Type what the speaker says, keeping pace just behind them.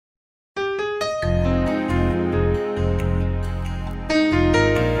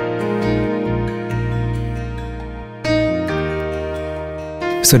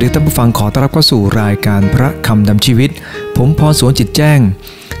สวัสดีท่านผู้ฟังขอต้อนรับเข้าสู่รายการพระคำนำชีวิตผมพรสวนจิตแจ้ง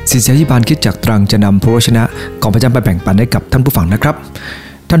ศิษยาภิบาลคิดจากตรังจะนำพระวจนะของพระเจ้าไปแบ่งปันให้กับท่านผู้ฟังนะครับ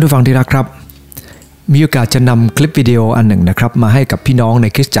ท่านผู้ฟังที่รักครับมีโอกาสจะนำคลิปวิดีโออันหนึ่งนะครับมาให้กับพี่น้องใน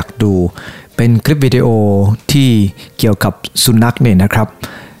คริสตจักรดูเป็นคลิปวิดีโอที่เกี่ยวกับสุนัขเนี่ยนะครับ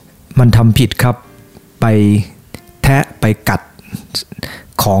มันทำผิดครับไปแทะไปกัด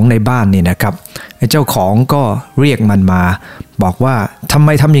ของในบ้านนี่นะครับเจ้าของก็เรียกมันมาบอกว่าทำไม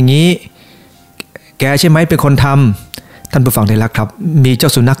ทำอย่างนี้แกใช่ไหมเป็นคนทำท่านผู้ฟังได้รักครับมีเจ้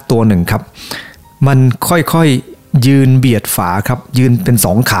าสุนัขตัวหนึ่งครับมันค่อยๆยืนเบียดฝาครับยืนเป็นส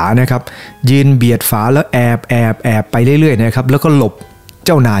องขานะครับยืนเบียดฝาแล้วแอบไปเรื่อยๆนะครับแล้วก็หลบเ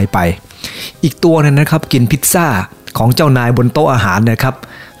จ้านายไปอีกตัวนึงนะครับกินพิซซ่าของเจ้านายบนโต๊ะอาหารนะครับ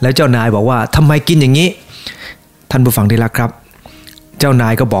แล้วเจ้านายบอกว่าทำไมกินอย่างนี้ท่านผู้ฟังได้รักครับเจ้านา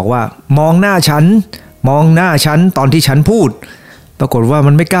ยก็บอกว่ามองหน้าฉันตอนที่ฉันพูดปรากฏว่า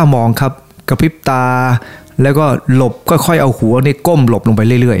มันไม่กล้ามองครับกระพริบตาแล้วก็หลบค่อยๆเอาหัวนี่ก้มหลบลงไป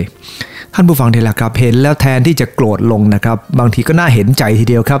เรื่อยๆท่านผู้ฟังที่รักครับเห็นแล้วแทนที่จะโกรธลงนะครับบางทีก็น่าเห็นใจที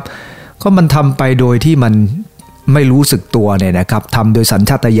เดียวครับก็มันทำไปโดยที่มันไม่รู้สึกตัวเนี่ยนะครับทำโดยสัญ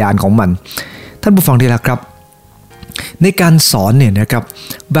ชาตญาณของมันท่านผู้ฟังที่รักครับในการสอนเนี่ยนะครับ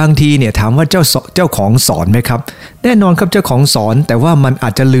บางทีเนี่ยถามว่าเจ้าของสอนไหมครับแน่นอนครับเจ้าของสอนแต่ว่ามันอา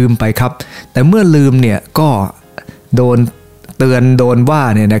จจะลืมไปครับแต่เมื่อลืมเนี่ยก็โดนเตือนโดนว่า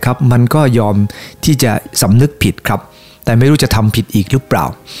เนี่ยนะครับมันก็ยอมที่จะสำนึกผิดครับแต่ไม่รู้จะทำผิดอีกหรือเปล่า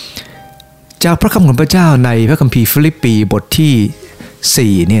จากพระคำของพระเจ้าในพระคัมภีร์ฟิลิปปีบท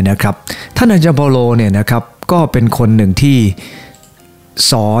ที่4เนี่ยนะครับท่านอาจารย์เปาโลเนี่ยนะครับก็เป็นคนหนึ่งที่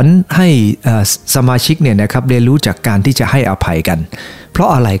สอนให้สมาชิกเนี่ยนะครับเรียนรู้จากการที่จะให้อภัยกันเพราะ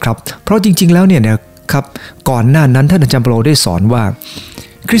อะไรครับเพราะจริงๆแล้วเนี่ยนะครับก่อนหน้านั้นท่านอาจารย์เปาโลได้สอนว่า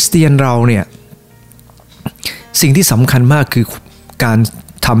คริสเตียนเราเนี่ยสิ่งที่สำคัญมากคือการ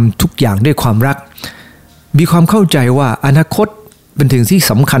ทำทุกอย่างด้วยความรักมีความเข้าใจว่าอนาคตเป็นสิ่งที่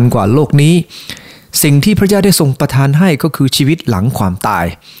สำคัญกว่าโลกนี้สิ่งที่พระเจ้าได้ทรงประทานให้ก็คือชีวิตหลังความตาย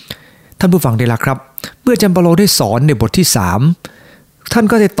ท่านผู้ฟังได้ละครับเมื่ออาจารย์เปาโลได้สอนในบทที่3ท่าน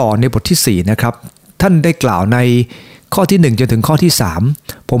ก็ได้ต่อในบทที่4นะครับท่านได้กล่าวในข้อที่1จนถึงข้อที่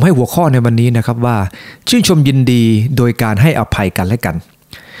3ผมให้หัวข้อในวันนี้นะครับว่าชื่นชมยินดีโดยการให้อภัยกันและกัน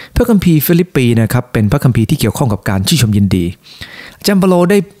พระคัมภีร์ฟิลิปปีนะครับเป็นพระคัมภีร์ที่เกี่ยวข้องกับการชื่นชมยินดีอาจารย์เปาโล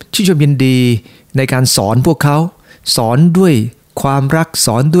ได้ชื่นชมยินดีในการสอนพวกเขาสอนด้วยความรักส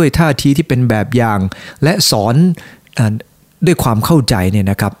อนด้วยท่าทีที่เป็นแบบอย่างและสอนด้วยความเข้าใจเนี่ย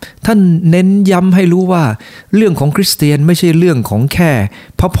นะครับท่านเน้นย้ำให้รู้ว่าเรื่องของคริสเตียนไม่ใช่เรื่องของแค่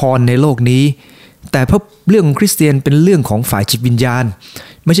พระพรในโลกนี้แต่เรื่องของคริสเตียนเป็นเรื่องของฝ่ายจิตวิญญาณ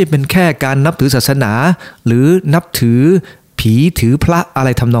ไม่ใช่เป็นแค่การนับถือศาสนาหรือนับถือผีถือพระอะไร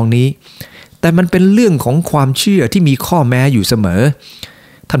ทำนองนี้แต่มันเป็นเรื่องของความเชื่อที่มีข้อแม้อยู่เสมอ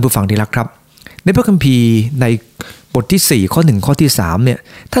ท่านผู้ฟังที่รักครับในพระคัมภีร์ในบทที่4ข้อ1ข้อที่3เนี่ย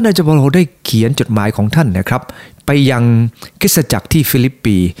ท่านอาจารย์เปาโลได้เขียนจดหมายของท่านนะครับไปยังคริสตจักรที่ฟิลิป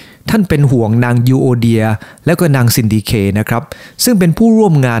ปีท่านเป็นห่วงนางยูโอเดียและก็นางซินดิเคนะครับซึ่งเป็นผู้ร่ว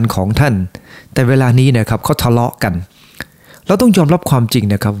มงานของท่านแต่เวลานี้นะครับเขาทะเลาะกันเราต้องยอมรับความจริง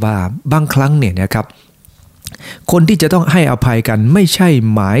นะครับว่าบางครั้งเนี่ยนะครับคนที่จะต้องให้อภัยกันไม่ใช่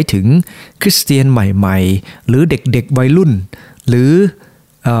หมายถึงคริสเตียนใหม่ๆหรือเด็กๆวัยรุ่นหรือ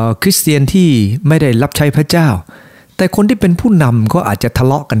คริสเตียนที่ไม่ได้รับใช้พระเจ้าแต่คนที่เป็นผู้นำก็อาจจะทะเ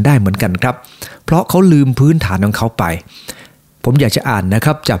ลาะกันได้เหมือนกันครับเพราะเขาลืมพื้นฐานของเขาไปผมอยากจะอ่านนะค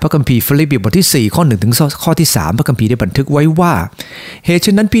รับจากพระคัมภีร์ฟิลิปปีบทที่4ข้อ1ถึงข้อที่3พระคัมภีร์ได้บันทึกไว้ว่าเหตุฉ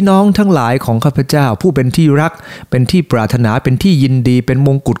ะนั้นพี่น้องทั้งหลายของข้าพเจ้าผู้เป็นที่รักเป็นที่ปรารถนาเป็นที่ยินดีเป็นม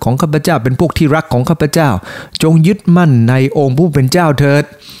งกุฎของข้าพเจ้าเป็นพวกที่รักของข้าพเจ้าจงยึดมั่นในองค์ผู้เป็นเจ้าเถิด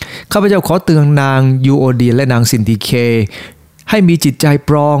ข้าพเจ้าขอเตือนนางยูโอเดียและนางซินดิเคให้มีจิตใจ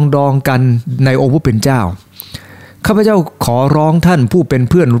ปรองดองกันในองค์ผู้เป็นเจ้าข้าพเจ้าขอร้องท่านผู้เป็น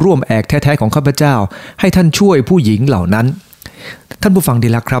เพื่อนร่วมแอกแท้ๆของข้าพเจ้าให้ท่านช่วยผู้หญิงเหล่านั้นท่านผู้ฟังดี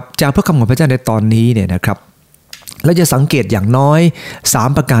ละครับจากพระคำของพระเจ้าในตอนนี้เนี่ยนะครับเราจะสังเกตอย่างน้อย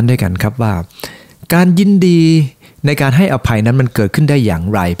3ประการด้วยกันครับว่าการยินดีในการให้อภัยนั้นมันเกิดขึ้นได้อย่าง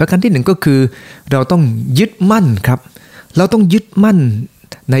ไรประการที่1ก็คือเราต้องยึดมั่นครับเราต้องยึดมั่น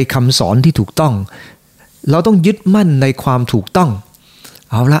ในคำสอนที่ถูกต้องเราต้องยึดมั่นในความถูกต้อง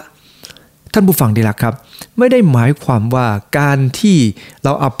เอาละท่านผู้ฟังดีละครับไม่ได้หมายความว่าการที่เร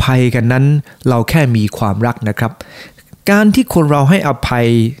าอภัยกันนั้นเราแค่มีความรักนะครับการที่คนเราให้อภัย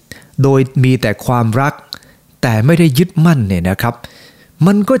โดยมีแต่ความรักแต่ไม่ได้ยึดมั่นเนี่ยนะครับ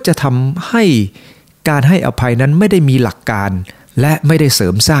มันก็จะทำให้การให้อภัยนั้นไม่ได้มีหลักการและไม่ได้เสริ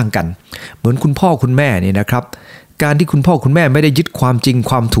มสร้างกันเหมือนคุณพ่อคุณแม่เนี่ยนะครับการที่คุณพ่อคุณแม่ไม่ได้ยึดความจริง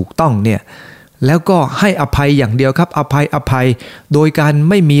ความถูกต้องเนี่ย แล้วก็ให้อภัยอย่างเดียวครับอภัยโดยการ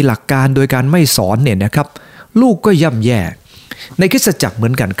ไม่มีหลักการโดยการไม่สอนเนี่ยนะครับลูกก็ย่ำแย่ในคริสตจักรเหมื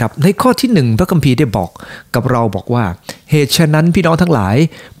อนกันครับในข้อที่1พระคัมภีร์ได้บอกกับเราบอกว่าเหตุฉะนั้นพี่น้องทั้งหลาย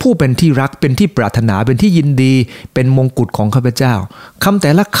ผู้เป็นที่รักเป็นที่ปรารถนาเป็นที่ยินดีเป็นมงกุฎของข้าพเจ้าคำแต่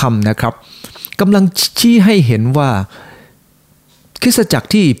ละคำนะครับกำลังชี้ให้เห็นว่าคริสตจักร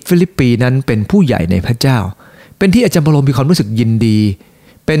ที่ฟิลิปปีนั้นเป็นผู้ใหญ่ในพระเจ้าเป็นที่อาจารย์เปาโลมีความรู้สึกยินดี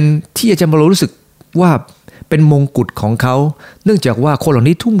เป็นที่อาจารย์เปาโลรู้สึกว่าเป็นมงกุฎของเขาเนื่องจากว่าคนเหล่า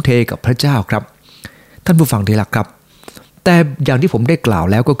นี้ทุ่มเทกับพระเจ้าครับท่านผู้ฟังที่รักครับแต่อย่างที่ผมได้กล่าว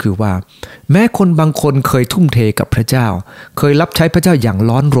แล้วก็คือว่าแม้คนบางคนเคยทุ่มเทกับพระเจ้าเคยรับใช้พระเจ้าอย่าง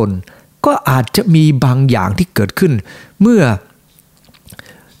ร้อนรนก็อาจจะมีบางอย่างที่เกิดขึ้นเมื่อ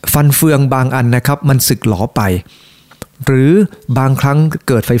ฟันเฟืองบางอันนะครับมันสึกหลอไปหรือบางครั้ง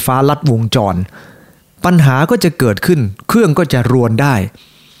เกิดไฟฟ้าลัดวงจรปัญหาก็จะเกิดขึ้นเครื่องก็จะรวนได้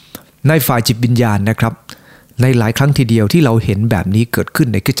ในฝ่ายจิตวิญญาณนะครับในหลายครั้งทีเดียวที่เราเห็นแบบนี้เกิดขึ้น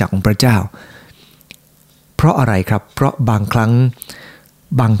ในคริสตจักรของพระเจ้าเพราะอะไรครับเพราะบางค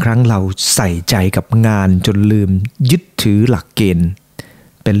รั้งเราใส่ใจกับงานจนลืมยึดถือหลักเกณฑ์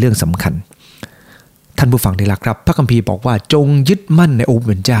เป็นเรื่องสำคัญท่านผู้ฟังที่รักครับพระคัมภีร์บอกว่าจงยึดมั่นในองค์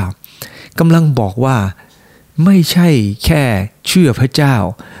พระเจ้ากำลังบอกว่าไม่ใช่แค่เชื่อพระเจ้า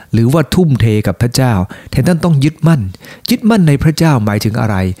หรือว่าทุ่มเทกับพระเจ้าแต่ท่านต้องยึดมั่นในพระเจ้าหมายถึงอะ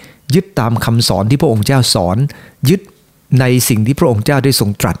ไรยึดตามคำสอนที่พระองค์เจ้าสอนยึดในสิ่งที่พระองค์เจ้าได้ทร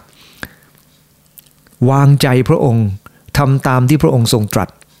งตรัสวางใจพระองค์ทำตามที่พระองค์ทรงตรัส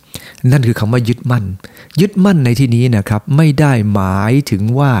นั่นคือคำว่ายึดมั่นในที่นี้นะครับไม่ได้หมายถึง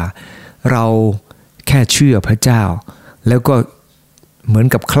ว่าเราแค่เชื่อพระเจ้าแล้วก็เหมือน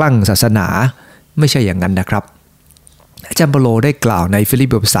กับคลั่งศาสนาไม่ใช่อย่างนั้นนะครับอาจารย์เปาโลได้กล่าวในฟิลิป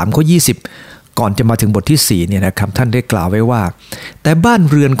ปี 3 ข้อ 20ก่อนจะมาถึงบทที่4เนี่ยนะครับท่านได้กล่าวไว้ว่าแต่บ้าน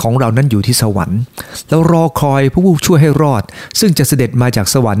เรือนของเรานั้นอยู่ที่สวรรค์แล้วรอคอยผู้ช่วยให้รอดซึ่งจะเสด็จมาจาก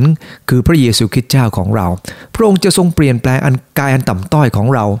สวรรค์คือพระเยซูคริสต์เจ้าของเราพระองค์จะทรงเปลี่ยนแปลงกายอันต่ำต้อยของ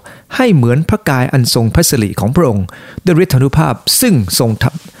เราให้เหมือนพระกายอันทรงพระสิริของพระองค์ด้วยฤทธานุภาพซึ่งทรง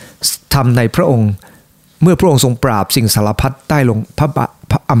ทำในพระองค์เมื่อพระองค์ทรงปราบสิ่งสารพัดใต้ลง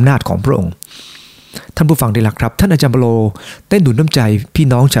พระอำนาจของพระองค์ท่านผู้ฟังที่รักครับท่านอาจารย์เปาโลได้หนุนน้ำใจพี่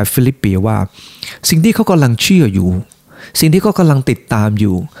น้องชาวฟิลิปปีว่าสิ่งที่เขากำลังเชื่ออยู่สิ่งที่เขากำลังติดตามอ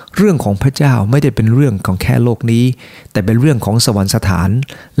ยู่เรื่องของพระเจ้าไม่ได้เป็นเรื่องของแค่โลกนี้แต่เป็นเรื่องของสวรรคสถาน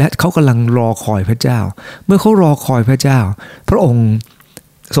และเขากำลังรอคอยพระเจ้าเมื่อเขารอคอยพระเจ้าพระองค์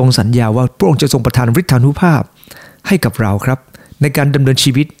ทรงสัญญาว่าพระองค์จะทรงประทานฤทธานุภาพให้กับเราครับในการดำเนิน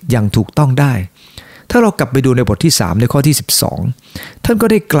ชีวิตอย่างถูกต้องได้ถ้าเรากลับไปดูในบทที่3ในข้อที่12ท่านก็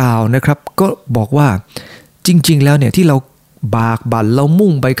ได้กล่าวนะครับก็บอกว่าจริงๆแล้วเนี่ยที่เราบากบั่นเรามุ่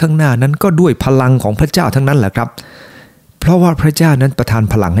งไปข้างหน้านั้นก็ด้วยพลังของพระเจ้าทั้งนั้นแหละครับเพราะว่าพระเจ้านั้นประทาน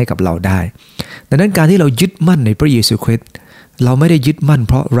พลังให้กับเราได้ดังนั้นการที่เรายึดมั่นในพระเยซูคริสต์เราไม่ได้ยึดมั่น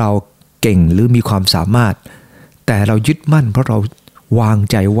เพราะเราเก่งหรือมีความสามารถแต่เรายึดมั่นเพราะเราวาง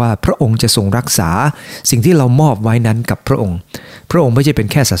ใจว่าพระองค์จะทรงรักษาสิ่งที่เรามอบไว้นั้นกับพระองค์ไม่ใช่เป็น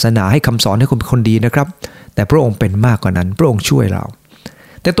แค่ศาสนาให้คำสอนให้คนเป็นคนดีนะครับแต่พระองค์เป็นมากกว่านั้นพระองค์ช่วยเรา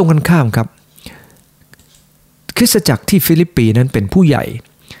แต่ตรงกันข้ามครับคริสตจักรที่ฟิลิปปีนั้นเป็นผู้ใหญ่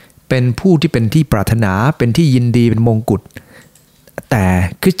เป็นผู้ที่เป็นที่ปรารถนาเป็นที่ยินดีเป็นมงกุฎแต่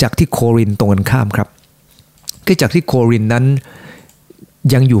คริสตจักรที่โครินธ์ตรงกันข้ามครับคริสตจักรที่โครินธ์นั้น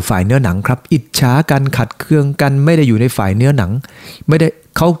ยังอยู่ฝ่ายเนื้อหนังครับอิจฉากันขัดเคืองกันไม่ได้อยู่ในฝ่ายเนื้อหนังไม่ได้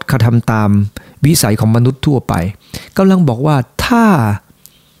เขากระทำตามวิสัยของมนุษย์ทั่วไปกำลังบอกว่าถ้า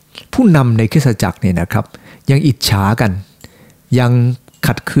ผู้นำในคริสตจักรเนี่ยนะครับยังอิจฉากันยัง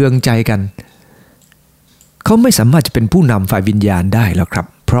ขัดเคืองใจกันเขาไม่สามารถจะเป็นผู้นำฝ่ายวิญญาณได้แล้วครับ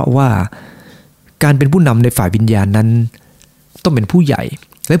เพราะว่าการเป็นผู้นำในฝ่ายวิญญาณนั้นต้องเป็นผู้ใหญ่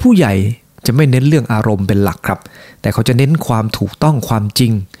และผู้ใหญ่จะไม่เน้นเรื่องอารมณ์เป็นหลักครับแต่เขาจะเน้นความถูกต้องความจริ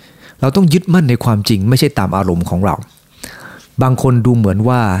งเราต้องยึดมั่นในความจริงไม่ใช่ตามอารมณ์ของเราบางคนดูเหมือน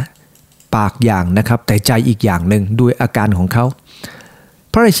ว่าปากอย่างนะครับแต่ใจอีกอย่างหนึ่งด้วยอาการของเขา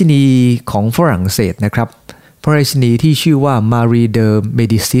พระราชินีของฝรั่งเศสนะครับพระราชินีที่ชื่อว่ามารีเดอเม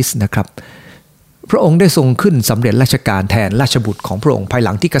ดิซิสนะครับพระองค์ได้ทรงขึ้นสำเร็จราชการแทนราชบุตรของพระองค์ภายห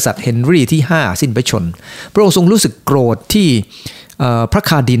ลังที่กษัตริย์เฮนรี่ที่5สิ้นพระชนม์พระองค์ทรงรู้สึกโกรธที่พระ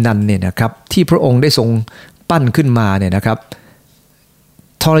คาร์ดินัลเนี่ยนะครับที่พระองค์ได้ทรงปั้นขึ้นมาเนี่ยนะครับ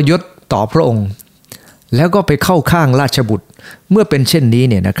ทรยศต่อพระองค์แล้วก็ไปเข้าข้างราชบุตรเมื่อเป็นเช่นนี้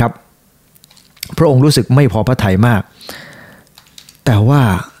เนี่ยนะครับพระองค์รู้สึกไม่พอพระทัยมากแต่ว่า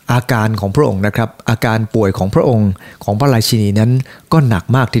อาการของพระองค์นะครับอาการป่วยของพระองค์ของพระราชินีนั้นก็หนัก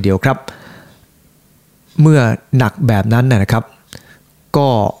มากทีเดียวครับเมื่อหนักแบบนั้นนะครับก็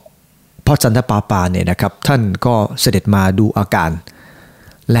พระสันตะปาปาเนี่ยนะครับท่านก็เสด็จมาดูอาการ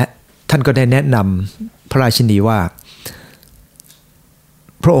และ ท่านก็ได้แนะนำพระราชินีว่า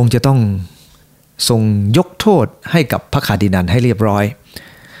พระองค์จะต้องทรงยกโทษให้กับพระคาร์ดินัลให้เรียบร้อย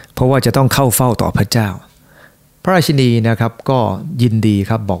เพราะว่าจะต้องเข้าเฝ้าต่อพระเจ้าพระราชินีนะครับก็ยินดี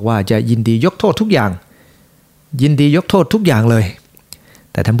ครับบอกว่าจะยินดียกโทษทุกอย่างยินดียกโทษทุกอย่างเลย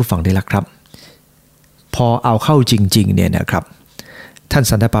แต่ท่านผู้ฟังได้ละครับพอเอาเข้าจริงๆเนี่ยนะครับท่าน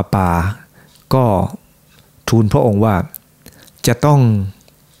สันตะปาปาก็ทูลพระองค์ว่าจะต้อง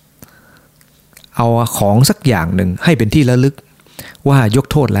เอาของสักอย่างหนึ่งให้เป็นที่ระลึกว่ายก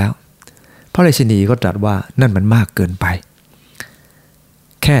โทษแล้วพระราชินีก็ตรัสว่านั่นมันมากเกินไป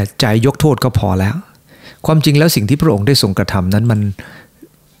แค่ใจยกโทษก็พอแล้วความจริงแล้วสิ่งที่พระองค์ได้ทรงกระทำนั้นมัน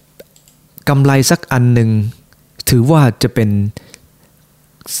กำไรสักอันหนึ่งถือว่าจะเป็น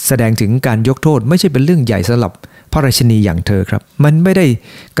แสดงถึงการยกโทษไม่ใช่เป็นเรื่องใหญ่สำหรับพระราชินีอย่างเธอครับมันไม่ได้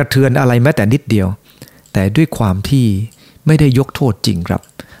กระเทือนอะไรแม้แต่นิดเดียวแต่ด้วยความที่ไม่ได้ยกโทษจริงครับ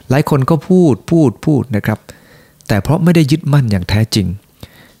หลายคนก็พูดนะครับแต่เพราะไม่ได้ยึดมั่นอย่างแท้จริง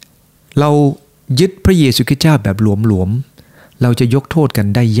เรายึดพระเยซูคริสต์เจ้าแบบหลวมๆเราจะยกโทษกัน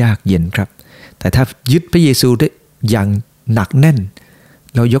ได้ยากเย็นครับแต่ถ้ายึดพระเยซูได้อย่างหนักแน่น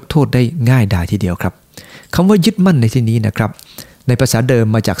เรายกโทษได้ง่ายดายทีเดียวครับคำว่ายึดมั่นในที่นี้นะครับในภาษาเดิม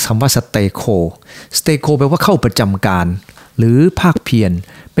มาจากคำว่าสเตโคแปลว่าเข้าประจำการหรือภาคเพียร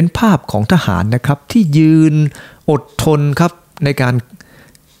เป็นภาพของทหารนะครับที่ยืนอดทนครับในการ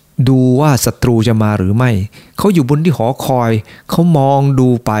ดูว่าศัตรูจะมาหรือไม่เขาอยู่บนที่หอคอยเขามองดู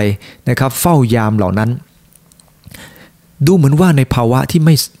ไปนะครับเฝ้ายามเหล่านั้นดูเหมือนว่าในภาวะที่ไ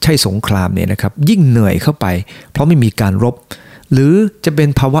ม่ใช่สงครามเนี่ยนะครับยิ่งเหนื่อยเข้าไปเพราะไม่มีการรบหรือจะเป็น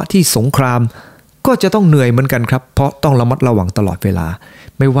ภาวะที่สงครามก็จะต้องเหนื่อยเหมือนกันครับเพราะต้องระมัดระวังตลอดเวลา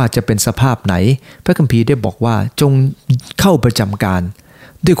ไม่ว่าจะเป็นสภาพไหนพระคัมภีร์ได้บอกว่าจงเข้าประจำการ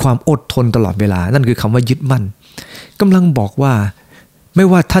ด้วยความอดทนตลอดเวลานั่นคือคำว่ายึดมั่นกำลังบอกว่าไม่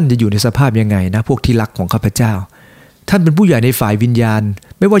ว่าท่านจะอยู่ในสภาพยังไงนะพวกที่รักของข้าพเจ้าท่านเป็นผู้ใหญ่ในฝ่ายวิญญาณ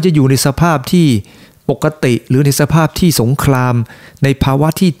ไม่ว่าจะอยู่ในสภาพที่ปกติหรือในสภาพที่สงครามในภาวะ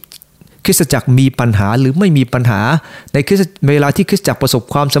ที่คริสตจักรมีปัญหาหรือไม่มีปัญหาในเวลาที่คริสตจักรประสบ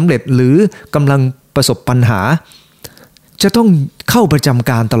ความสำเร็จหรือกำลังประสบปัญหาจะต้องเข้าประจำ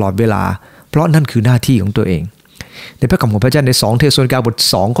การตลอดเวลาเพราะนั่นคือหน้าที่ของตัวเองในพระคำของพระเจ้าใน2เทสโลนิกาบท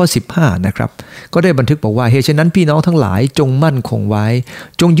2ข้อ15นะครับก็ได้บันทึกบอกว่าเหตุฉะนั้นพี่น้องทั้งหลายจงมั่นคงไว้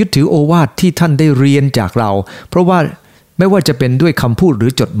จงยึดถือโอวาทที่ท่านได้เรียนจากเราเพราะว่าไม่ว่าจะเป็นด้วยคำพูดหรื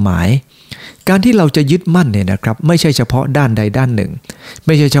อจดหมายการที่เราจะยึดมั่นเนี่ยนะครับไม่ใช่เฉพาะด้านใดด้านหนึ่งไ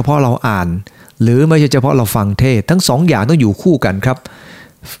ม่ใช่เฉพาะเราอ่านหรือไม่ใช่เฉพาะเราฟังเทศทั้งสองอย่างต้องอยู่คู่กันครับ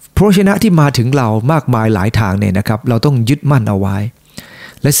พระวจนะที่มาถึงเรามากมายหลายทางเนี่ยนะครับเราต้องยึดมั่นเอาไว้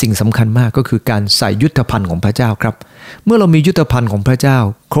และสิ่งสำคัญมากก็คือการใส่ยุทธภัณฑ์ของพระเจ้าครับเมื่อเรามียุทธภัณฑ์ของพระเจ้า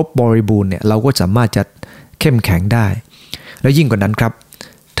ครบบริบูรณ์เนี่ยเราก็สามารถจะเข้มแข็งได้และยิ่งกว่านั้นครับ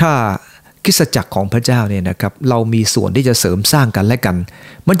ถ้าคริสตจักรของพระเจ้าเนี่ยนะครับเรามีส่วนที่จะเสริมสร้างกันและกัน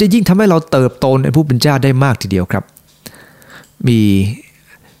มันจะยิ่งทำให้เราเติบโตในผู้เป็นเจ้าได้มากทีเดียวครับมี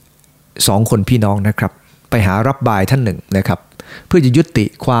2คนพี่น้องนะครับไปหารับบายท่านหนึ่งนะครับเพื่อจะยุติ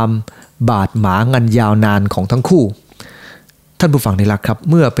ความบาดหมางกันยาวนานของทั้งคู่ท่านผู้ฟังที่รักครับ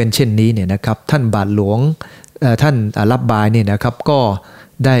เมื่อเป็นเช่นนี้เนี่ยนะครับท่านบาทหลวงท่านรับบายเนี่ยนะครับก็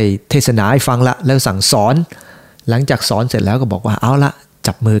ได้เทศนาให้ฟังละแล้วสั่งสอนหลังจากสอนเสร็จแล้วก็บอกว่าเอาละ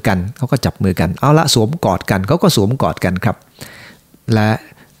จับมือกันเขาก็จับมือกันเอาละสวมกอดกันเขาก็สวมกอดกันครับและ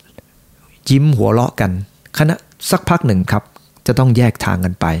ยิ้มหัวเราะกันขณะสักพักหนึ่งครับจะต้องแยกทางกั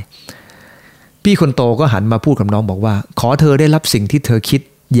นไปพี่คนโตก็หันมาพูดกับน้องบอกว่าขอเธอได้รับสิ่งที่เธอคิด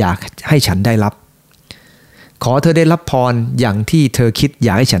อยากให้ฉันได้รับขอเธอได้รับพรอย่างที่เธอคิดอย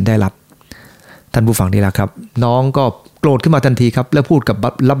ากให้ฉันได้รับท่านผู้ฟังนี่แหละครับน้องก็โกรธขึ้นมาทันทีครับแล้วพูดกับ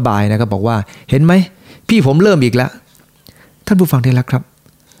รับบายนะครับบอกว่าเห็นไหมพี่ผมเริ่มอีกแล้วท่านผู้ฟังนี่แหละครับ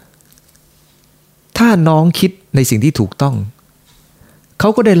ถ้าน้องคิดในสิ่งที่ถูกต้องเขา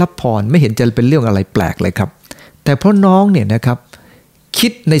ก็ได้รับพรไม่เห็นจะเป็นเรื่องอะไรแปลกเลยครับแต่เพราะน้องเนี่ยนะครับคิ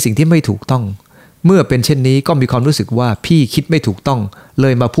ดในสิ่งที่ไม่ถูกต้องเมื่อเป็นเช่นนี้ก็มีความรู้สึกว่าพี่คิดไม่ถูกต้องเล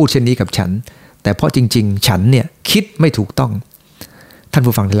ยมาพูดเช่นนี้กับฉันแต่เพราะจริงๆฉันเนี่ยคิดไม่ถูกต้องท่าน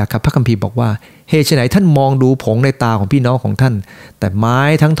ผู้ฟังนี่แหละครับพระคัมภีร์บอกว่าเหตุไฉนท่านมองดูผงในตาของพี่น้องของท่านแต่ไม้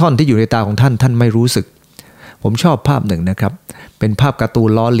ทั้งท่อนที่อยู่ในตาของท่านท่านไม่รู้สึกผมชอบภาพหนึ่งนะครับเป็นภาพการ์ตูน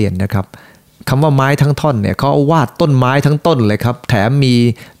ล้อเลียนนะครับคำว่าไม้ทั้งท่อนเนี่ยเขาเอาวาดต้นไม้ทั้งต้นเลยครับแถมมี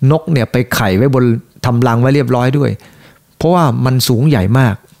นกเนี่ยไปไข่ไว้บนทำรังไว้เรียบร้อยด้วยเพราะว่ามันสูงใหญ่มา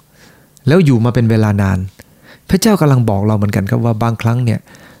กแล้วอยู่มาเป็นเวลานานพระเจ้ากำลังบอกเราเหมือนกันครับว่าบางครั้งเนี่ย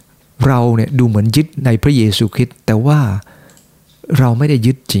เราเนี่ยดูเหมือนยึดในพระเยซูคริสต์แต่ว่าเราไม่ได้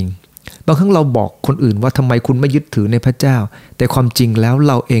ยึดจริงบางครั้งเราบอกคนอื่นว่าทำไมคุณไม่ยึดถือในพระเจ้าแต่ความจริงแล้ว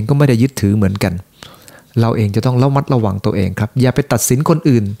เราเองก็ไม่ได้ยึดถือเหมือนกันเราเองจะต้องระมัดระวังตัวเองครับอย่าไปตัดสินคน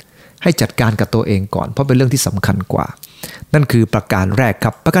อื่น ให้จัดการกับตัวเองก่อนเพราะเป็นเรื่องที่สำคัญกว่านั่นคือประการแรกค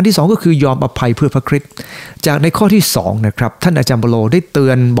รับประการที่2ก็คือยอมอภัยเพื่อพระคริสต์จากในข้อที่2นะครับท่านอาจารย์เปโลได้เตื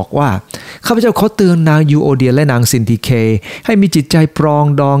อนบอกว่าข้าพเจ้าขอเตือนนางยูโอเดียและนางซินติเคให้มีจิตใจปรอง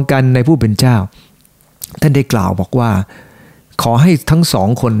ดองกันในผู้เป็นเจ้าท่านได้กล่าวบอกว่าขอให้ทั้งสอง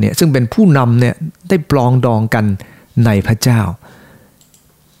คนเนี่ยซึ่งเป็นผู้นำเนี่ยได้ปรองดองกันในพระเจ้า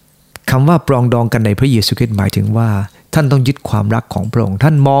คำว่าปรองดองกันในพระเยซูคริสต์หมายถึงว่าท่านต้องยึดความรักของพระองค์ท่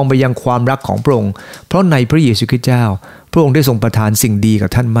านมองไปยังความรักของพระองค์เพราะในพระเยซูคริสต์เจ้าพระองค์ได้ทรงประทานสิ่งดีกับ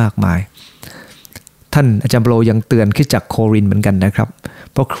ท่านมากมายท่านอาจารย์เปโลยังเตือนคริสตจักรโครินธ์เหมือนกันนะครับ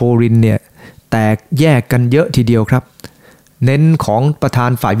เพราะโครินธ์เนี่ยแตกแยกกันเยอะทีเดียวครับเน้นของประทา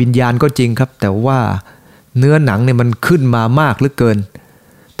นฝ่ายวิญญาณก็จริงครับแต่ว่าเนื้อหนังเนี่ยมันขึ้นมามากเหลือเกิน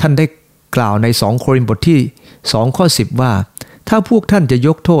ท่านได้กล่าวใน2โครินธ์บทที่2ข้อ10ว่าถ้าพวกท่านจะย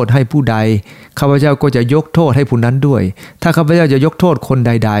กโทษให้ผู้ใดข้าพเจ้าก็จะยกโทษให้ผู้นั้นด้วยถ้าข้าพเจ้าจะยกโทษคนใ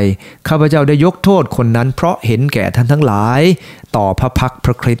ดๆข้าพเจ้าได้ยกโทษคนนั้นเพราะเห็นแก่ท่านทั้งหลายต่อพระพักพ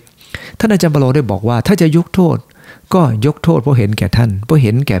ระคริสต์ท่านอาจารย์เปโลได้บอกว่าถ้าจะยกโทษก็ยกโทษเพราะเห็นแก่ท่านเพราะเ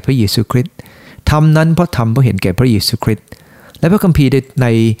ห็นแก่พระเยซูคริสต์ทำนั้นเพราะทำเพราะเห็นแก่พระเยซูคริสต์และพระคัมภีร์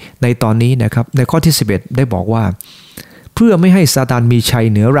ในตอนนี้นะครับในข้อที่11ได้บอกว่าเพื่อไม่ให้ซาตานมีชัย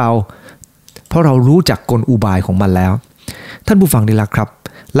เหนือเราเพราะเรารู้จักกลอุบายของมันแล้วท่านผู้ฟังนี่ล่ะครับ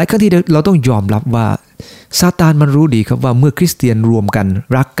หลายครั้งที่เราต้องยอมรับว่าซาตานมันรู้ดีครับว่าเมื่อคริสเตียนรวมกัน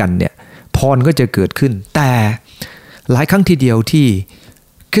รักกันเนี่ยพรก็จะเกิดขึ้นแต่หลายครั้งทีเดียวที่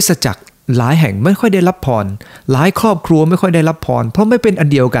คริสตจักรหลายแห่งไม่ค่อยได้รับพรหลายครอบครัวไม่ค่อยได้รับพรเพราะไม่เป็นอัน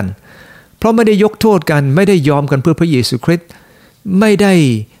เดียวกันเพราะไม่ได้ยกโทษกันไม่ได้ยอมกันเพื่อพระเยซูคริสต์ไม่ได้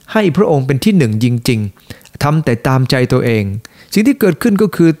ให้พระองค์เป็นที่หนึ่งจริงๆทำแต่ตามใจตัวเองสิ่งที่เกิดขึ้นก็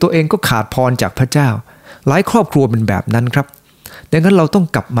คือตัวเองก็ขาดพรจากพระเจ้าหลายครอบครัวเป็นแบบนั้นครับดังนั้นเราต้อง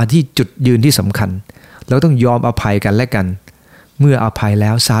กลับมาที่จุดยืนที่สำคัญเราต้องยอมอภัยกันและกันเมื่ออภัยแล้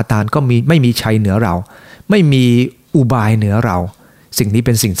วซาตานก็ไม่มีชัยเหนือเราไม่มีอุบายเหนือเราสิ่งนี้เ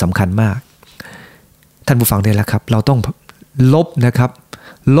ป็นสิ่งสำคัญมากท่านผู้ฟังได้แล้วครับเราต้องลบนะครับ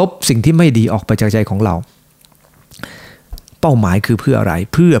ลบสิ่งที่ไม่ดีออกไปจากใจของเราเป้าหมายคือเพื่ออะไร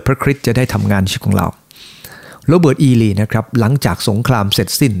เพื่อพระคริสต์จะได้ทำงานชีวิตของเราโรเบิร์ตอีลีนะครับหลังจากสงครามเสร็จ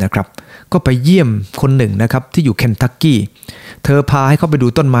สิ้นนะครับก็ไปเยี่ยมคนหนึ่งนะครับที่อยู่เคนทักกี้เธอพาให้เขาไปดู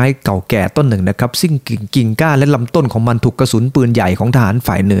ต้นไม้เก่าแก่ต้นหนึ่งนะครับซึ่งกิ่งก้านและลำต้นของมันถูกกระสุนปืนใหญ่ของทหาร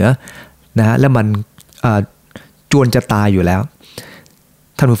ฝ่ายเหนือนะฮะและมันจวนจะตายอยู่แล้ว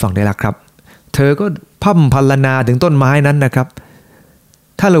ท่านผู้ฟังได้แล้วครับเธอก็พร่ำพรรณนาถึงต้นไม้นั้นนะครับ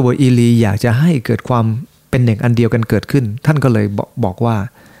ถ้าโรเบิร์ตอีลีอยากจะให้เกิดความเป็นหนึ่งอันเดียวกันเกิดขึ้นท่านก็เลยบอกว่า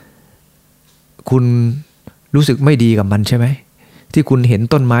คุณรู้สึกไม่ดีกับมันใช่ไหมที่คุณเห็น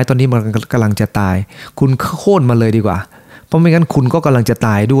ต้นไม้ต้นนี้มันกำลังจะตายคุณโค่นมันเลยดีกว่าเพราะไม่งั้นคุณก็กำลังจะต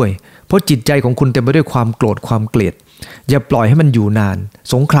ายด้วยเพราะจิตใจของคุณเต็มไปด้วยความโกรธความเกลียดอย่าปล่อยให้มันอยู่นาน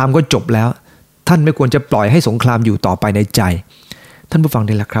สงครามก็จบแล้วท่านไม่ควรจะปล่อยให้สงครามอยู่ต่อไปในใจท่านผู้ฟังไ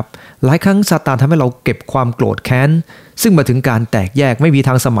ด้แล้วครับหลายครั้งซาตานทำให้เราเก็บความโกรธแค้นซึ่งมาถึงการแตกแยกไม่มีท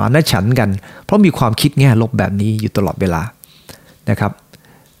างสมานฉันท์กันเพราะมีความคิดแง่ลบแบบนี้อยู่ตลอดเวลานะครับ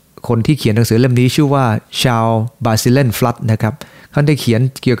คนที่เขียนหนังสือเล่มนี้ชื่อว่าชาลส์บาซิเลนฟลัดนะครับเขาได้เขียน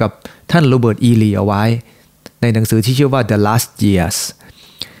เกี่ยวกับท่านโรเบิร์ตอีลีเอาไว้ในหนังสือที่ชื่อว่า The Last Years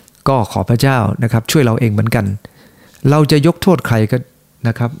ก็ขอพระเจ้านะครับช่วยเราเองเหมือนกันเราจะยกโทษใครก็น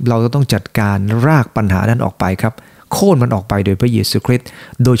ะครับเราก็ต้องจัดการรากปัญหานั้นออกไปครับโค่นมันออกไปโดยพระเยซูคริสต์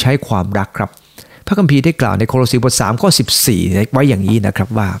โดยใช้ความรักครับพระคัมภีร์ได้กล่าวในโคโลสีบท3ข้อ14ไว้อย่างนี้นะครับ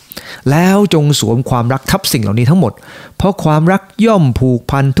ว่าแล้วจงสวมความรักทับสิ่งเหล่านี้ทั้งหมดเพราะความรักย่อมผูก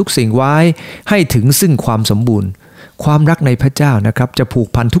พันทุกสิ่งไว้ให้ถึงซึ่งความสมบูรณ์ความรักในพระเจ้านะครับจะผูก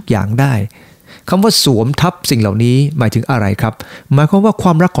พันทุกอย่างได้คำว่าสวมทับสิ่งเหล่านี้หมายถึงอะไรครับหมายความว่าคว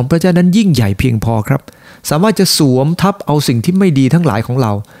ามรักของพระเจ้านั้นยิ่งใหญ่เพียงพอครับสามารถจะสวมทับเอาสิ่งที่ไม่ดีทั้งหลายของเร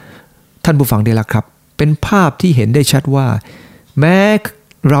าท่านผู้ฟังได้แล้วครับเป็นภาพที่เห็นได้ชัดว่าแม้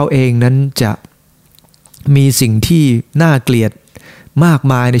เราเองนั้นจะมีสิ่งที่น่าเกลียดมาก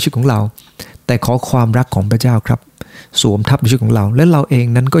มายในชีวิตของเราแต่ขอความรักของพระเจ้าครับสวมทับในชีวิตของเราและเราเอง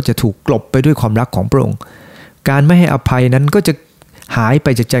นั้นก็จะถูกกลบไปด้วยความรักของพระองค์การไม่ให้อภัยนั้นก็จะหายไป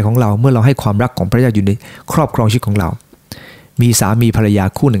จากใจของเราเมื่อเราให้ความรักของพระเจ้าอยู่ในครอบครองชีวิตของเรามีสามีภรรยา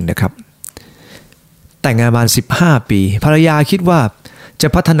คู่หนึ่งนะครับแต่งงานมา15 ปีภรรยาคิดว่าจะ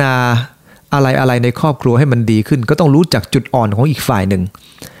พัฒนาอะไรในครอบครัวให้มันดีขึ้นก็ต้องรู้จักจุดอ่อนของอีกฝ่ายหนึ่ง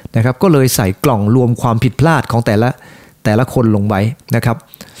นะครับก็เลยใส่กล่องรวมความผิดพลาดของแต่ละคนลงไว้นะครับ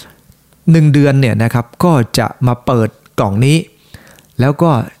1 เดือนเนี่ยนะครับก็จะมาเปิดกล่องนี้แล้ว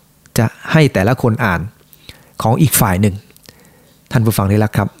ก็จะให้แต่ละคนอ่านของอีกฝ่ายหนึ่งท่านผู้ฟังได้แล้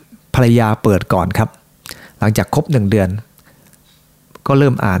วครับภรรยาเปิดก่อนครับหลังจากครบ1 เดือนก็เ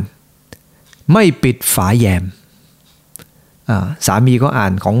ริ่มอ่านไม่ปิดฝาแยม สามีก็อ่า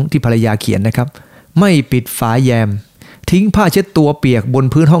นของที่ภรรยาเขียนนะครับไม่ปิดฝาแยมทิ้งผ้าเช็ดตัวเปียกบน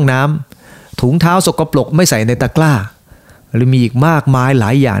พื้นห้องน้ำถุงเท้าสกปรกไม่ใส่ในตะกร้าหรือมีอีกมากมายหลา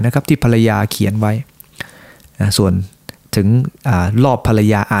ยอย่างนะครับที่ภรรยาเขียนไว้ส่วนถึงรอบภรร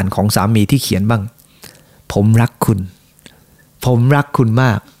ยาอ่านของสามีที่เขียนบ้างผมรักคุณผมรักคุณม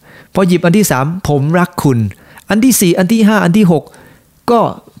ากพอหยิบอันที่3ผมรักคุณอันที่4อันที่5อันที่6ก็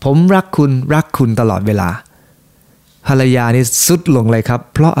ผมรักคุณตลอดเวลาภรรยานี่สุดลงเลยครับ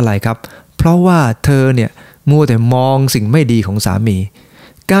เพราะอะไรครับเพราะว่าเธอเนี่ยมัวแต่มองสิ่งไม่ดีของสามี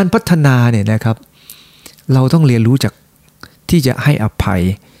การพัฒนาเนี่ยนะครับเราต้องเรียนรู้จากที่จะให้อภัย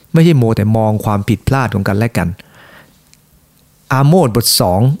ไม่ใช่มัวแต่มองความผิดพลาดของกันและกันอาโมสบท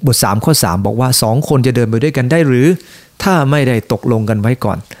2บท3ข้อ3บอกว่า2คนจะเดินไปด้วยกันได้หรือถ้าไม่ได้ตกลงกันไว้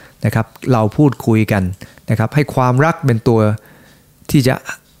ก่อนนะครับเราพูดคุยกันนะครับให้ความรักเป็นตัวที่จะ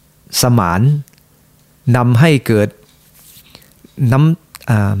สมานนำให้เกิดน้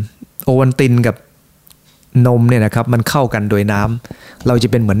ำโอวัลตินกับนมเนี่ยนะครับมันเข้ากันโดยน้ำเราจะ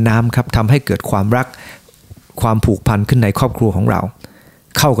เป็นเหมือนน้ำครับทำให้เกิดความรักความผูกพันขึ้นในครอบครัวของเรา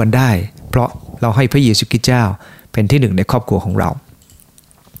เข้ากันได้เพราะเราให้พระเยซูคริสต์เจ้าเป็นที่หนึ่งในครอบครัวของเรา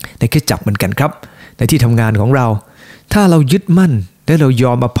ในคริสตจักรเหมือนกันครับในที่ทำงานของเราถ้าเรายึดมั่นและเราย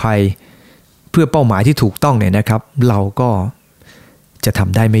อมอภัยเพื่อเป้าหมายที่ถูกต้องเนี่ยนะครับเราก็จะท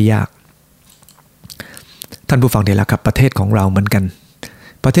ำได้ไม่ยากท่านผู้ฟังที่รักครับประเทศของเราเหมือนกัน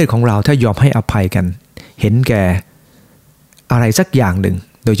ประเทศของเราถ้ายอมให้อภัยกันเห็นแก่อะไรสักอย่างหนึ่ง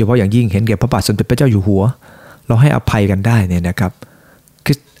โดยเฉพาะอย่างยิ่งเห็นแก่พระบาทสมเด็จพระเจ้าอยู่หัวเราให้อภัยกันได้เนี่ยนะครับ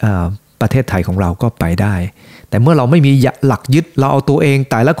ประเทศไทยของเราก็ไปได้แต่เมื่อเราไม่มีหลักยึดเราเอาตัวเอง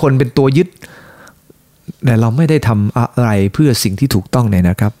แต่ละคนเป็นตัวยึดแต่เราไม่ได้ทำอะไรเพื่อสิ่งที่ถูกต้องเนี่ย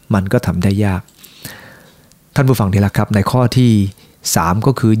นะครับมันก็ทำได้ยากท่านผู้ฟังที่รักครับในข้อที่3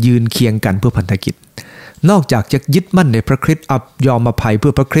ก็คือยืนเคียงกันเพื่อพันธกิจนอกจากจะยึดมั่นในพระคริสต์ยอมอภัยเพื่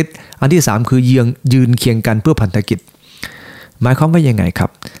อพระคริสต์อันที่3คือยืนเคียงกันเพื่อพันธกิจหมายความว่ายังไงครับ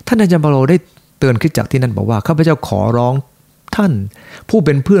ท่านอาจารย์เปาโลได้เตือนคริสตจักรที่นั่นบอกว่าข้าพเจ้าขอร้องท่านผู้เ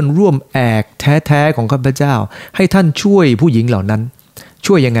ป็นเพื่อนร่วมแอกแท้ๆของข้าพเจ้าให้ท่านช่วยผู้หญิงเหล่านั้น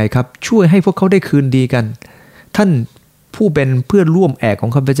ช่วยยังไงครับช่วยให้พวกเขาได้คืนดีกันท่านผู้เป็นเพื่อนร่วมแอกขอ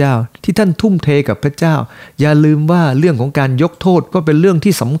งข้าพเจ้าที่ท่านทุ่มเทกับพระเจ้าอย่าลืมว่าเรื่องของการยกโทษก็เป็นเรื่อง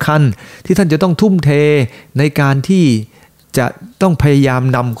ที่สำคัญที่ท่านจะต้องทุ่มเทในการที่จะต้องพยายาม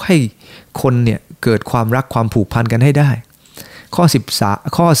นำให้คนเนี่ยเกิดความรักความผูกพันกันให้ได้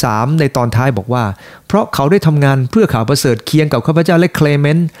ข้อ3ในตอนท้ายบอกว่าเพราะเขาได้ทำงานเพื่อข่าวประเสริฐเคียงกับข้าพเจ้าและเคลเม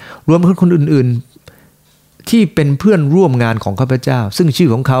นต์รวมทั้งคนอื่นๆที่เป็นเพื่อนร่วมงานของข้าพเจ้าซึ่งชื่อ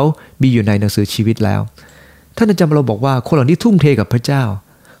ของเขามีอยู่ในหนังสือชีวิตแล้วท่านอาจารย์เราบอกว่าคนเหล่านี้ทุ่มเทกับพระเจ้า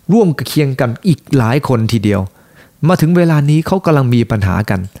ร่วมเคียงกันอีกหลายคนทีเดียวมาถึงเวลานี้เขากำลังมีปัญหา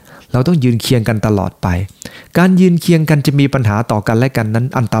กันเราต้องยืนเคียงกันตลอดไปการยืนเคียงกันจะมีปัญหาต่อกันและกันนั้น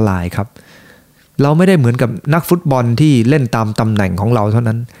อันตรายครับเราไม่ได้เหมือนกับนักฟุตบอลที่เล่นตามตำแหน่งของเราเท่า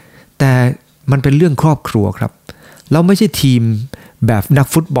นั้นแต่มันเป็นเรื่องครอบครัวครับเราไม่ใช่ทีมแบบนัก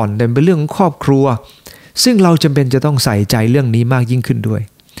ฟุตบอลแต่เป็นเรื่องของครอบครัวซึ่งเราจำเป็นจะต้องใส่ใจเรื่องนี้มากยิ่งขึ้นด้วย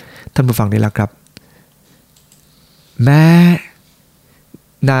ท่านผู้ฟังได้แล้วครับแม้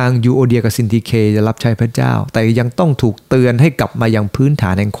นางยูโอเดียกับซินติเคจะรับใช้พระเจ้าแต่ยังต้องถูกเตือนให้กลับมายังพื้นฐ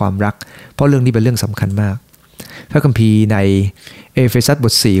านแห่งความรักเพราะเรื่องนี้เป็นเรื่องสำคัญมากพระคัมภีร์ในเอเฟซัสบ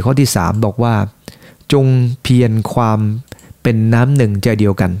ท4ข้อที่3บอกว่าจงเพียรความเป็นน้ำหนึ่งใจเดี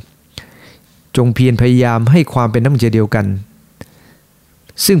ยวกันจงเพียรพยายามให้ความเป็นน้ำหนึ่งใจเดียวกัน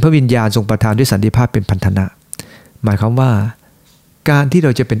ซึ่งพระวิญญาณทรงประทานด้วยสันติภาพเป็นพันธนะหมายความว่าการที่เร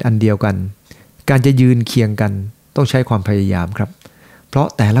าจะเป็นอันเดียวกันการจะยืนเคียงกันต้องใช้ความพยายามครับเพราะ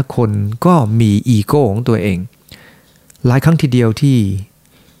แต่ละคนก็มีอีโก้ของตัวเองหลายครั้งทีเดียวที่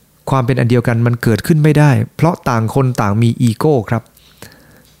ความเป็นอันเดียวกันมันเกิดขึ้นไม่ได้เพราะต่างคนต่างมีอีโก้ครับ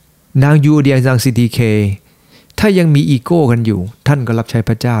นางยูเดียนางซิดีเคถ้ายังมีอีโก้กันอยู่ท่านก็รับใช้พ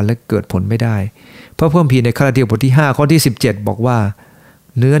ระเจ้าและเกิดผลไม่ได้เพราะพระคัมภีร์ในคาลาเทียบทที่5ข้อที่17บอกว่า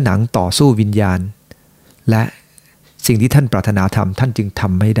เนื้อหนังต่อสู้วิญญาณและสิ่งที่ท่านปรารถนาทำท่านจึงท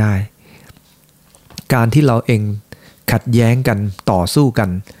ำไม่ได้การที่เราเองขัดแย้งกันต่อสู้กัน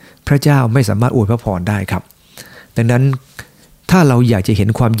พระเจ้าไม่สามารถอวยพระพรได้ครับดังนั้นถ้าเราอยากจะเห็น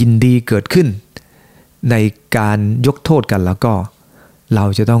ความยินดีเกิดขึ้นในการยกโทษกันแล้วก็เรา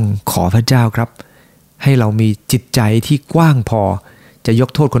จะต้องขอพระเจ้าครับให้เรามีจิตใจที่กว้างพอจะยก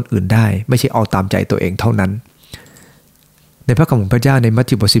โทษคนอื่นได้ไม่ใช่เอาตามใจตัวเองเท่านั้นในพระคำของพระเจ้าในมัท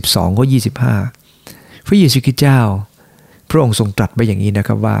ธิวบท12ข้อ25พระเยซูคริสต์เจ้าพระองค์ทรงตรัสไว้อย่างนี้นะค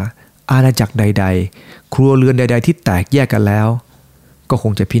รับว่าอาณาจักรใดๆครัวเรือนใดๆที่แตกแยกกันแล้วก็ค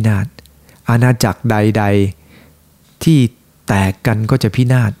งจะพินาศอาณาจักรใดๆที่แตกกันก็จะพิ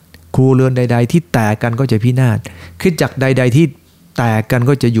นาศ ครัวเรือนใดๆที่แตกกันก็จะพินาศคริสตจักรใดๆที่แตกกัน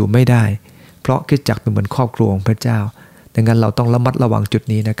ก็จะอยู่ไม่ได้เพราะคริสตจักรเป็นเหมือนครอบครัวของพระเจ้าดังนั้นเราต้องระมัดระวังจุด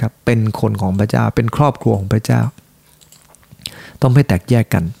นี้นะครับเป็นคนของพระเจ้าเป็นครอบครัวของพระเจ้าต้องไม่แตกแยก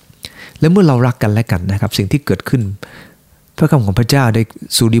กันและเมื่อเรารักกันและกันนะครับสิ่งที่เกิดขึ้นพระคำของพระเจ้าได้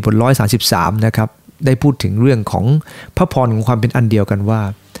สุดีบท133นะครับได้พูดถึงเรื่องของพระพรของความเป็นอันเดียวกันว่า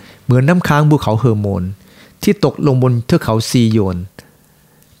เหมือนน้ำค้างภูเขาเฮอร์โมนที่ตกลงบนเทือกเขาซีโยน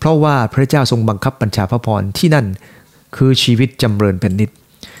เพราะว่าพระเจ้าทรงบังคับบัญชาพระพรที่นั่นคือชีวิตจำเริญเป็นนิจ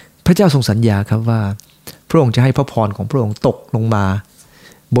พระเจ้าทรงสัญญาครับว่าพระองค์จะให้พระพรของพระองค์ตกลงมา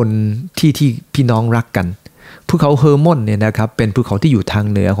บนที่ที่พี่น้องรักกันภูเขาเฮอร์โมนเนี่ยนะครับเป็นภูเขาที่อยู่ทาง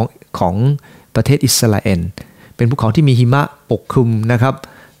เหนือของประเทศอิสราเอลเป็นภูเขาที่มีหิมะปกคลุมนะครับ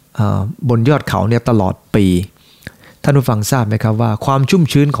บนยอดเขาเนี่ยตลอดปีท่านผู้ฟังทราบไหมครับว่าความชุ่ม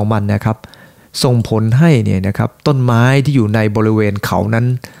ชื้นของมันนะครับส่งผลให้เนี่ยนะครับต้นไม้ที่อยู่ในบริเวณเขานั้น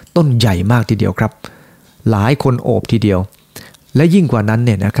ต้นใหญ่มากทีเดียวครับหลายคนโอบทีเดียวและยิ่งกว่านั้นเ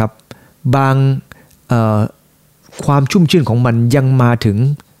นี่ยนะครับบางความชุ่มชื้นของมันยังมาถึง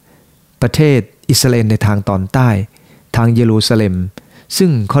ประเทศอิสราเอลในทางตอนใต้ทางเยรูซาเล็มซึ่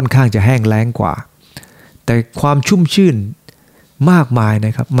งค่อนข้างจะแห้งแล้งกว่าแต่ความชุ่มชื้นมากมายน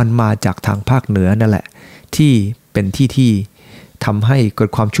ะครับมันมาจากทางภาคเหนือนั่นแหละที่เป็นที่ทำให้เกิด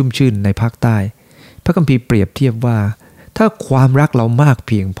ความชุ่มชื้นในภาคใต้พระคัมภีร์เปรียบเทียบว่าถ้าความรักเรามากเ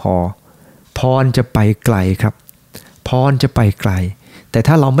พียงพอพรจะไปไกลครับพรจะไปไกลแต่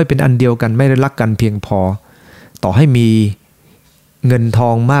ถ้าเราไม่เป็นอันเดียวกันไม่ได้รักกันเพียงพอต่อให้มีเงินทอ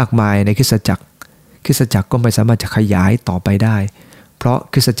งมากมายในคริสตจักรก็ไม่สามารถจะขยายต่อไปได้เพราะ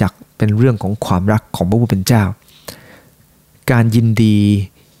คริสตจักรเป็นเรื่องของความรักของพระผู้เป็นเจ้าการยินดี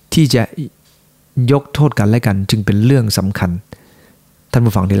ที่จะยกโทษกันและกันจึงเป็นเรื่องสำคัญท่าน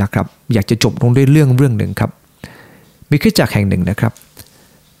ผู้ฟังที่รักครับอยากจะจบลงด้วยเรื่องหนึ่งครับมีคริสตจักรแห่งหนึ่งนะครับ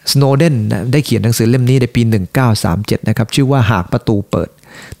สโนเดนได้เขียนหนังสือเล่มนี้ในปี1937นะครับชื่อว่าหากประตูเปิด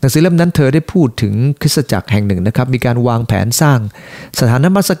หนังสือเล่มนั้นเธอได้พูดถึงคริสตจักรแห่งหนึ่งนะครับมีการวางแผนสร้างสถานน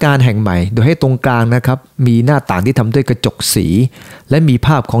มัสการแห่งใหม่โดยให้ตรงกลางนะครับมีหน้าต่างที่ทำด้วยกระจกสีและมีภ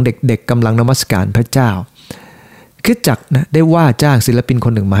าพของเด็กๆกำลังนมัสการพระเจ้าคริสตจักรนะได้ว่าจ้างศิลปินค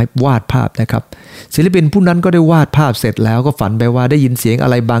นหนึ่งมาให้วาดภาพนะครับศิลปินผู้นั้นก็ได้วาดภาพเสร็จแล้วก็ฝันไปว่าได้ยินเสียงอะ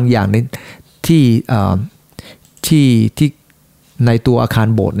ไรบางอย่างที่ในตัวอาคาร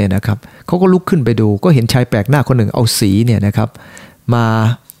โบสถ์เนี่ยนะครับเขาก็ลุกขึ้นไปดูก็เห็นชายแปลกหน้าคนหนึ่งเอาสีเนี่ยนะครับมา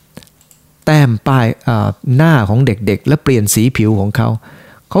แต้มป้ายหน้าของเด็กๆและเปลี่ยนสีผิวของเขา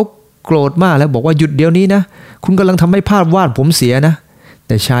โกรธมากแล้วบอกว่าหยุดเดี๋ยวนี้นะคุณกำลังทำให้ภาพวาดผมเสียนะแ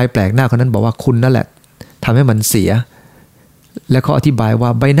ต่ชายแปลกหน้าคนนั้นบอกว่าคุณนั่นแหละทำให้มันเสียและเขาอธิบายว่า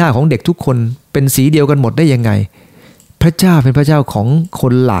ใบหน้าของเด็กทุกคนเป็นสีเดียวกันหมดได้ยังไงพระเจ้าเป็นพระเจ้าของค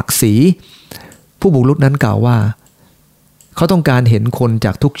นหลากสีผู้บุกรุกนั้นกล่าวว่าเขาต้องการเห็นคนจ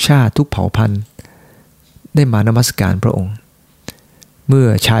ากทุกชาติทุกเผ่าพันธุ์ได้มานมัสการพระองค์เมื่อ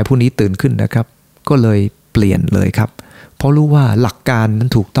ชายผู้นี้ตื่นขึ้นนะครับก็เลยเปลี่ยนเลยครับเพราะรู้ว่าหลักการนั้น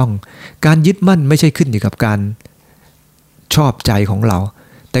ถูกต้องการยึดมั่นไม่ใช่ขึ้นอยู่กับการชอบใจของเรา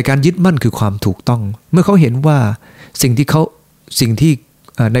แต่การยึดมั่นคือความถูกต้องเมื่อเขาเห็นว่าสิ่งที่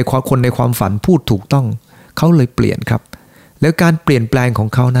ในคนในความฝันพูดถูกต้องเขาเลยเปลี่ยนครับแล้วการเปลี่ยนแปลงของ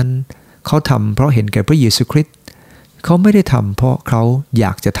เขานั้นเขาทำเพราะเห็นแก่พระเยซูคริสต์เขาไม่ได้ทำเพราะเขาอย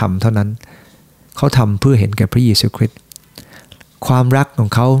ากจะทำเท่านั้นเขาทำเพื่อเห็นแก่พระเยซูคริสต์ความรักของ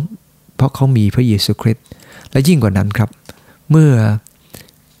เขาเพราะเขามีพระเยซูคริสต์และยิ่งกว่านั้นครับเมื่อ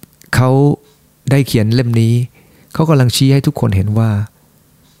เขาได้เขียนเล่มนี้เขากำลังชี้ให้ทุกคนเห็นว่า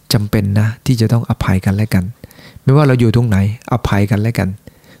จำเป็นนะที่จะต้องอภัยกันและกันไม่ว่าเราอยู่ตรงไหนอภัยกันและกัน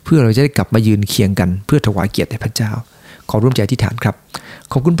เพื่อเราจะได้กลับมายืนเคียงกันเพื่อถวายเกียรติแด่พระเจ้าขอร่วมใจอธิษฐานครับ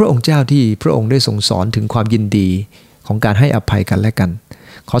ขอบคุณพระองค์เจ้าที่พระองค์ได้ทรงสอนถึงความยินดีของการให้อภัยกันและกัน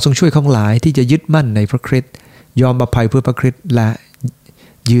ขอทรงช่วยข้องหลายที่จะยึดมั่นในพระคริสต์ยอมอภัยเพื่อพระคริสต์และ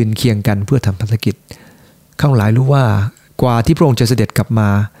ยืนเคียงกันเพื่อทำภารกิจข้องหลายรู้ว่ากว่าที่พระองค์จะเสด็จกลับมา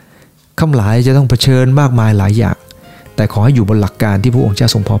ข้องหลายจะต้องเผชิญมากมายหลายอย่างแต่ขอให้อยู่บนหลักการที่พระองค์เจ้า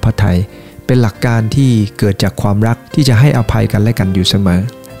ทรงพอพระทัยเป็นหลักการที่เกิดจากความรักที่จะให้อภัยกันและกันอยู่เสมอ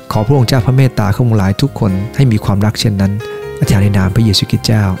ขอพระองค์เจ้าพระเมตตาข้องหลายทุกคนให้มีความรักเช่นนั้นอธิษฐานในนามพระเยซูคริสต์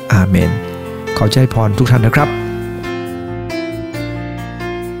เจ้าอาเมนขอใจพรทุกท่านนะครับ